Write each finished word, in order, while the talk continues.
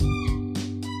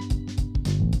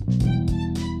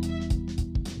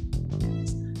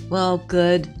Well,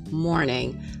 good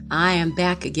morning. I am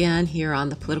back again here on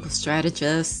The Political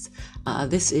Strategist.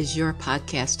 This is your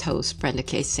podcast host, Brenda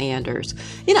K. Sanders.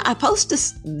 I posted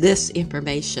this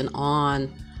information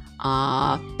on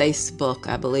Facebook,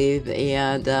 I believe,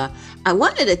 and I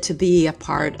wanted it to be a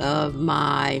part of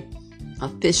my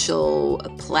official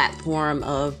platform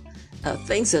of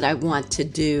things that I want to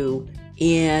do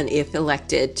if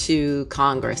elected to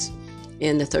Congress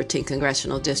in the 13th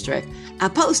Congressional District. I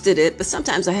posted it, but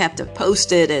sometimes I have to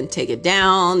post it and take it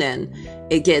down, and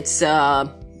it gets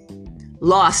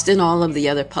lost in all of the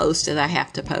other posts that I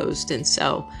have to post. And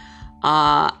so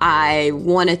I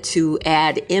wanted to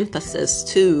add emphasis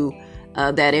to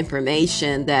that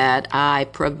information that I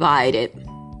provided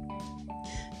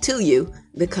to you,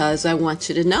 because I want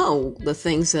you to know the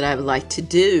things that I would like to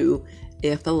do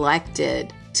if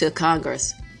elected to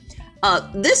Congress.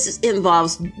 This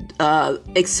involves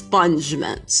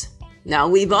expungements. Now,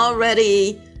 we've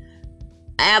already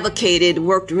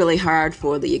worked really hard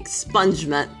for the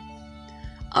expungement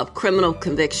of criminal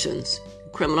convictions,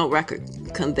 criminal record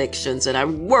convictions, and I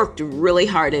worked really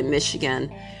hard in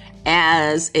Michigan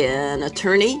as an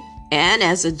attorney and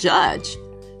as a judge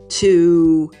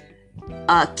to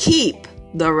keep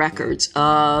the records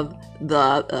of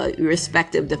the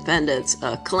respective defendants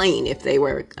clean if they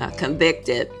were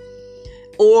convicted,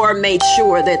 or made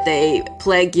sure that they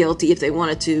pled guilty if they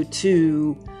wanted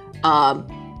to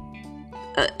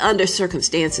under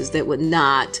circumstances that would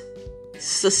not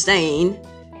sustain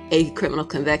a criminal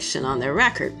conviction on their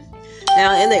record.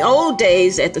 Now, in the old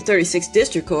days at the 36th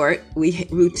District Court, we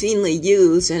routinely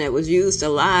used, and it was used a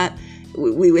lot,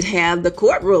 we would have the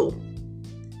court rule.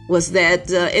 Was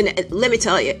that, and let me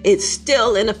tell you, it's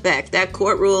still in effect. That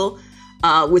court rule,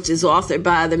 which is authored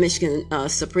by the Michigan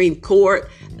Supreme Court,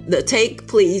 the take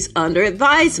pleas under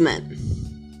advisement.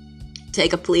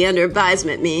 Take a plea under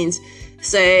advisement means,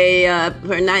 say,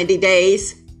 for 90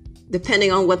 days,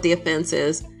 depending on what the offense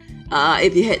is.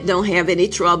 If you don't have any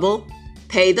trouble,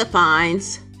 pay the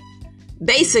fines.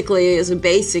 Basically, as a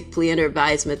basic plea under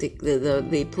advisement,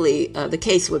 the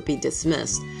case would be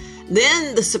dismissed.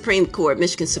 Then the Supreme Court,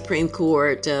 Michigan Supreme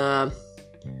Court,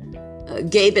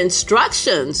 gave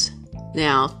instructions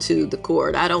now to the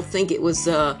court. I don't think it was,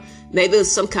 maybe it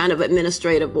was some kind of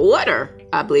administrative order,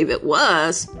 I believe it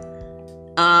was,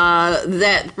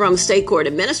 that from State Court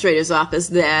Administrator's Office,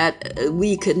 that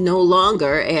we could no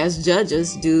longer, as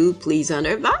judges, do pleas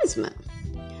under advisement.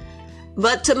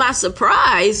 But to my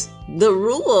surprise, the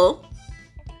rule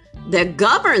that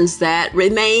governs that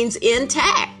remains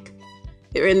intact.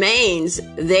 It remains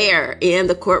there in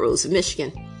the court rules of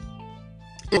Michigan.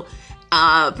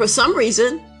 For some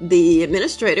reason, the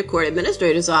court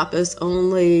administrator's office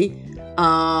only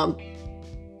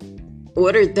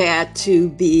ordered that to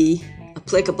be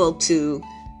applicable to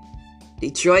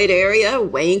Detroit area,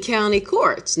 Wayne County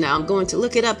courts. Now, I'm going to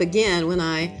look it up again when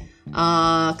I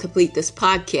complete this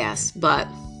podcast, but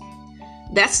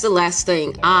that's the last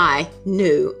thing I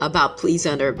knew about pleas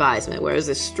under advisement, whereas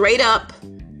it's straight up,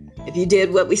 if you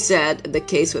did what we said, the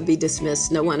case would be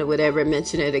dismissed. No one would ever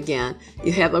mention it again.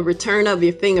 You have a return of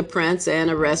your fingerprints and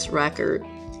arrest record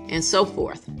and so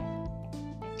forth.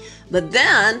 But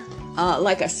then,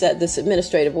 like I said, this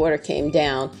administrative order came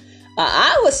down.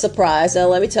 I was surprised. Now,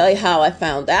 let me tell you how I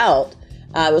found out.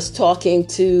 I was talking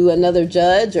to another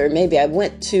judge, or maybe I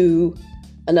went to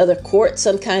another court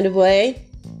some kind of way,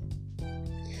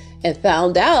 and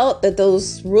found out that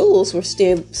those rules were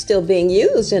still being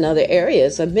used in other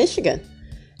areas of Michigan.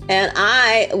 And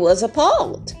I was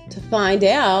appalled to find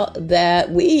out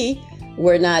that we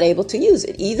were not able to use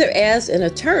it, either as an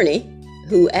attorney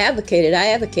who I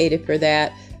advocated for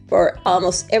that for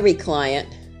almost every client,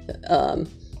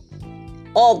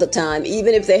 all the time,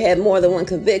 even if they had more than one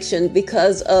conviction,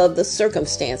 because of the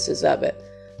circumstances of it,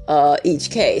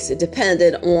 each case. It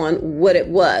depended on what it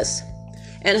was.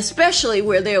 And especially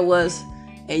where there was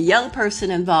a young person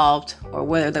involved, or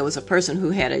whether there was a person who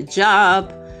had a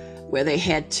job, where they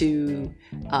had to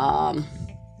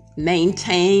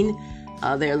maintain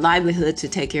their livelihood to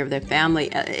take care of their family.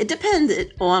 It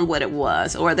depended on what it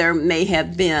was, or there may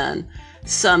have been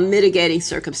some mitigating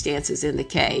circumstances in the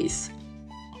case.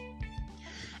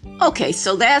 Okay,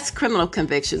 so that's criminal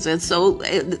convictions. And so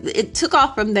it took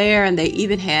off from there, and they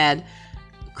even had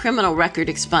criminal record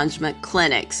expungement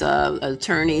clinics.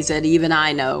 Attorneys that even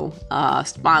I know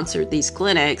sponsored these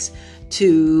clinics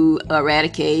to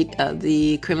eradicate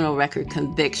the criminal record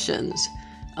convictions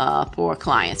for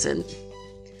clients. And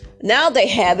now they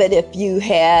have it if you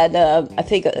had, I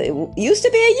think it used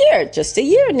to be just a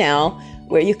year now,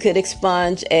 where you could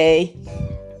expunge a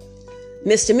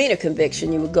misdemeanor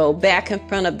conviction. You would go back in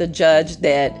front of the judge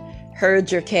that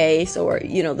heard your case, or,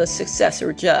 the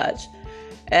successor judge.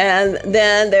 And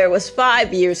then there was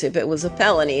 5 years if it was a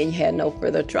felony and you had no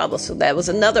further trouble. So that was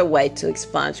another way to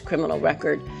expunge criminal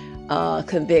record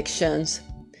convictions.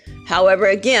 However,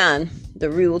 again, the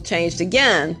rule changed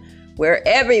again, where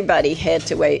everybody had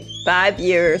to wait 5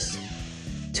 years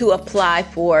to apply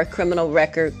for criminal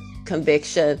record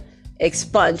conviction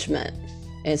expungement.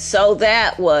 And so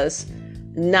that was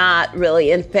not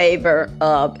really in favor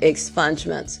of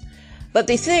expungements. But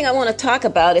the thing I want to talk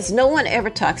about is no one ever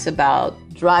talks about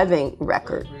driving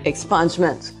record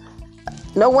expungements.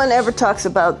 No one ever talks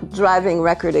about driving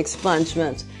record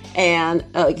expungements and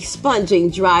expunging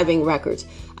driving records.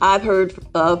 I've heard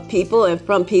of people and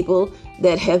from people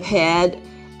that have had,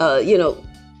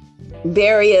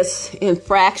 various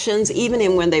infractions,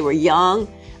 even when they were young,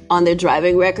 on their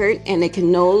driving record, and they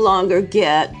can no longer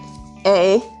get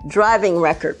a driving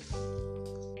record.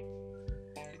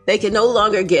 They can no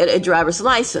longer get a driver's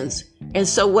license. And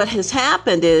so what has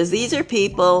happened is these are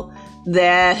people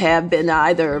that have been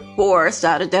either forced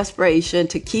out of desperation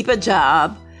to keep a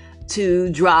job, to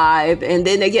drive, and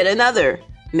then they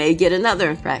may get another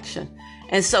infraction.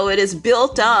 And so it is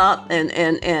built up and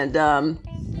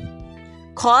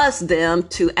caused them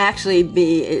to actually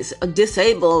be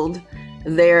disabled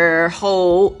their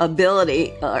whole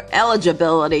ability or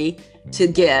eligibility to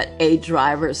get a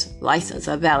driver's license,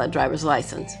 a valid driver's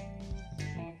license.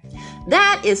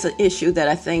 That is an issue that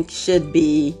I think should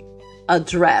be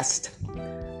addressed.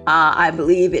 I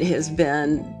believe it has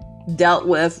been dealt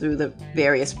with through the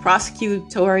various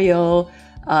prosecutorial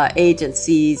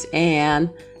agencies and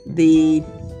the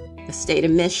state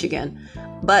of Michigan.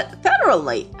 But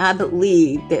federally, I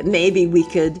believe that maybe we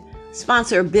could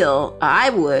sponsor a bill,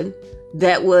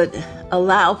 that would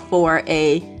allow for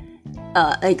a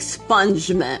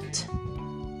expungement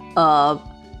of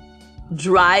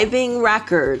driving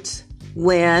records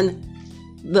when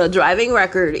the driving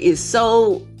record is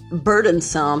so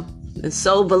burdensome and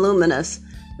so voluminous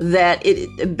that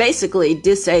it basically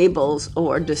disables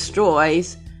or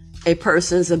destroys a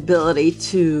person's ability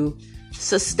to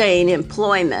sustain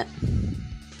employment.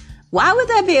 Why would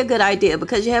that be a good idea?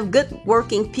 Because you have good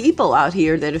working people out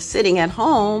here that are sitting at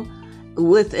home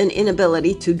with an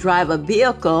inability to drive a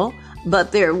vehicle,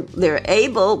 but they're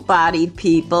able-bodied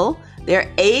people. They're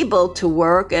able to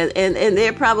work, and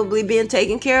they're probably being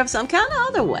taken care of some kind of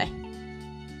other way.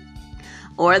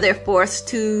 Or they're forced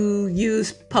to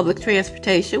use public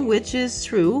transportation, which is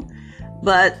true.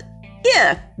 But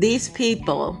if these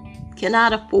people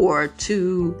cannot afford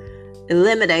to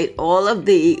eliminate all of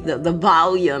the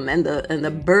volume and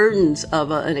the burdens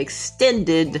of an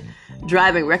extended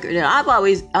driving record. And I've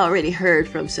already heard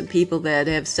from some people that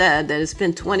have said that it's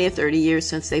been 20 or 30 years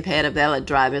since they've had a valid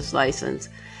driver's license.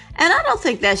 And I don't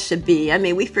think that should be. I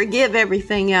mean, we forgive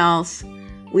everything else.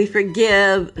 We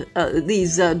forgive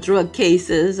these drug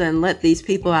cases and let these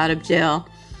people out of jail.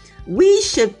 We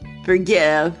should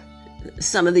forgive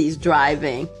some of these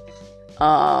driving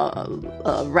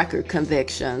record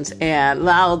convictions and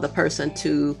allow the person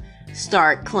to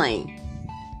start clean.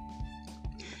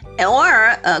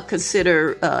 Or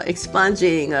consider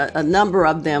expunging a number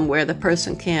of them where the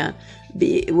person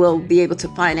will be able to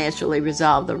financially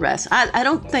resolve the rest. I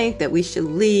don't think that we should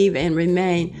leave and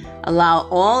allow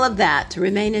all of that to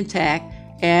remain intact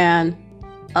and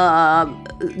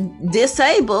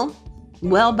disable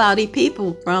well-bodied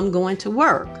people from going to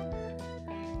work.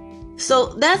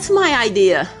 So that's my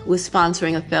idea with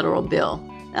sponsoring a federal bill.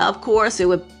 Now, of course, it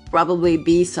would probably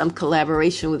be some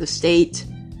collaboration with the state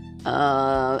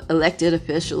elected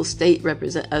officials, state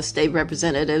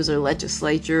representatives or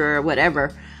legislature or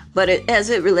whatever. But as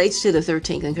it relates to the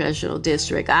 13th Congressional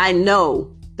District, I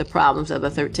know the problems of the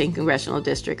 13th Congressional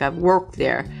District. I've worked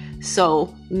there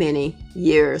so many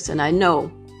years, and I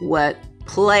know what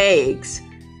plagues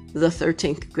the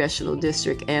 13th Congressional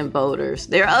District and voters.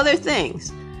 There are other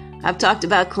things. I've talked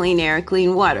about clean air and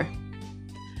clean water.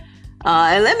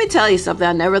 And let me tell you something.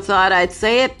 I never thought I'd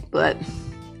say it, but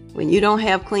when you don't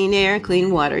have clean air and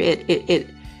clean water,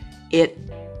 it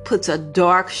puts a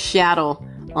dark shadow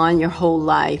on your whole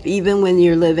life, even when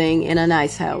you're living in a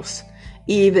nice house,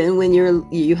 even when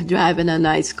you're driving a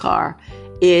nice car.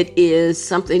 It is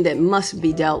something that must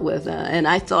be dealt with. And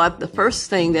I thought the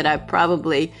first thing that I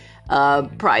probably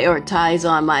prioritize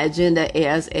on my agenda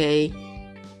as a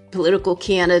political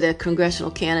candidate,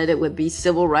 congressional candidate, would be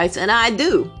civil rights. And I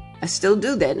still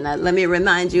do that. And let me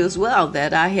remind you as well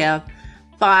that I have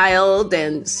filed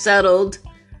and settled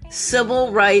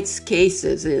civil rights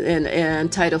cases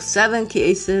and Title VII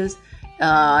cases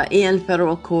in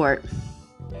federal court.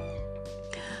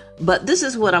 But this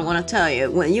is what I want to tell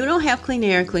you. When you don't have clean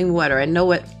air and clean water, I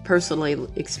know it personally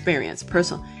experience.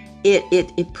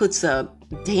 It puts a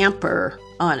damper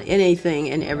on anything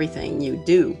and everything you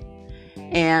do.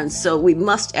 And so we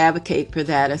must advocate for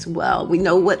that as well. We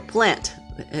know what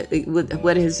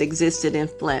has existed in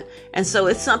Flint. And so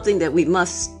it's something that we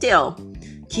must still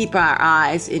keep our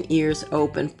eyes and ears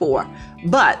open for.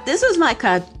 But this is my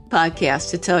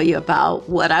podcast to tell you about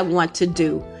what I want to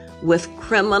do with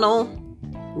criminal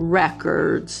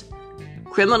record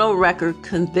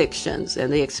convictions,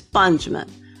 and the expungement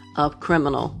of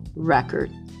criminal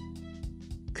record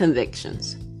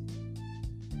convictions.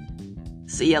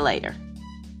 See you later.